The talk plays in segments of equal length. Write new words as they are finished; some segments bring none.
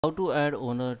How to add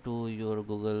owner to your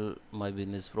Google My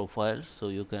Business profile. So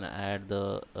you can add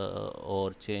the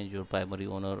or change your primary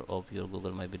owner of your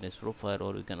Google My Business profile,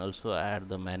 or you can also add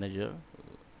the manager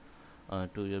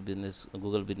to your business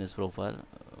Google Business profile,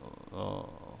 uh,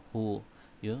 who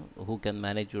who can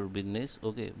manage your business.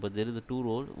 Okay, but there is a two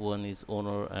role, one is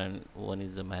owner and one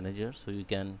is the manager, so you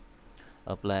can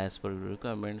apply as per your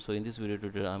requirement. So in this video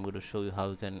tutorial I'm going to show you how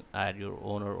you can add your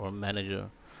owner or manager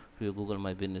to your Google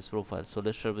My Business profile. So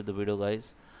let's start with the video,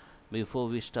 guys. Before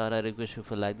we start, I request you, if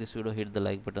you like this video, hit the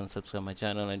like button, subscribe my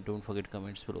channel, and don't forget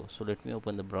comments below. So let me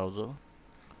open the browser.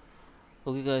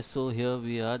 Okay guys, so here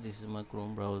we are. This is my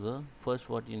Chrome browser. First,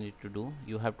 what you need to do,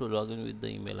 you have to log in with the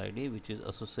email ID which is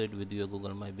associated with your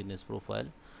Google My Business profile.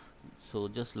 So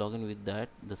just log in with that,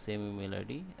 the same email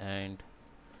ID, and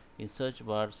in search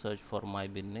bar search for my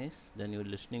business. Then your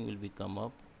listing will be come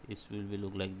up. It will be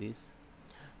look like this.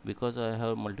 Because I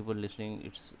have multiple listing,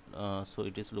 it's so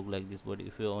it is look like this. But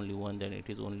if you only one, then it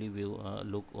is only view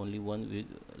look only one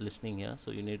listing here. So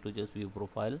you need to just view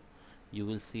profile. You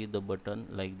will see the button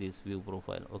like this, view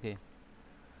profile. Okay,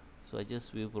 so I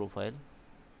just view profile.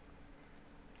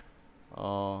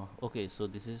 Okay, so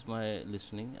this is my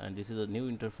listening, and this is a new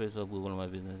interface of Google My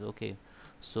Business. Okay,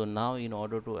 so now in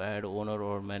order to add owner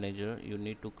or manager, you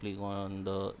need to click on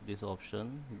the this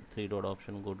option, three dot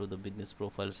option, go to the business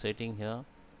profile setting here,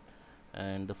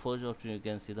 and the first option you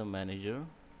can see the manager.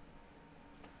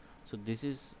 So this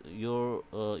is your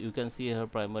you can see her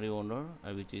primary owner,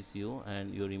 which is you,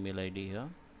 and your email ID here.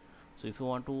 So if you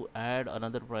want to add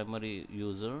another primary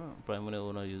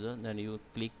owner user, then you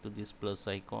click to this plus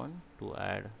icon to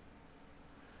add,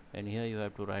 and here you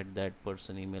have to write that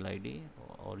person email ID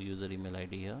or user email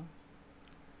ID here.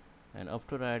 And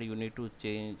after add, you need to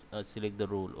change select the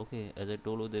role. Okay, as I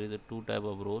told you, there is a two type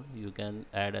of role you can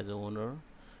add as a owner.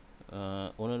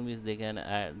 Owner means they can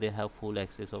add, they have full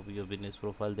access of your business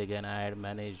profile. They can add,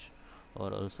 manage,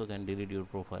 or also can delete your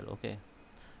profile. Okay,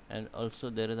 and also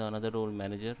there is another role,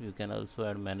 manager. You can also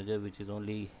add manager, which is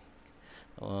only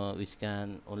which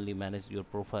can only manage your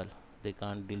profile. They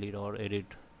can't delete or edit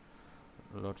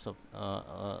lots of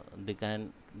they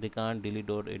can't delete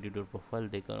or edit your profile.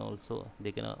 They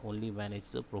can only manage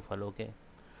the profile. Okay,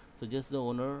 so just the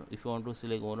owner. If you want to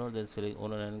select owner, then select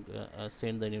owner and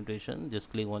send the invitation.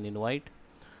 Just click on invite.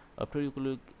 After you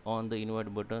click on the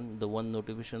invite button, the one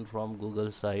notification from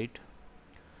Google site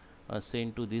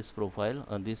sent to this profile,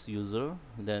 this user,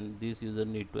 then this user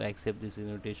need to accept this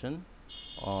invitation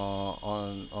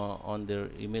on their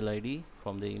email ID,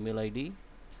 from the email ID.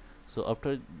 So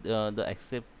after the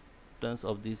acceptance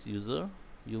of this user,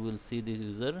 you will see this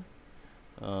user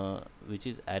which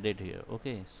is added here.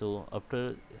 Okay, so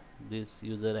after this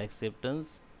user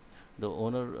acceptance, the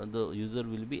user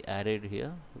will be added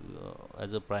here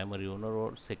as a primary owner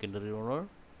or secondary owner.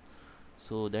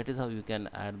 So that is how you can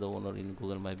add the owner in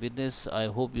Google My Business. I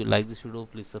hope you like this video.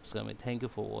 Please subscribe me. Thank you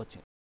for watching.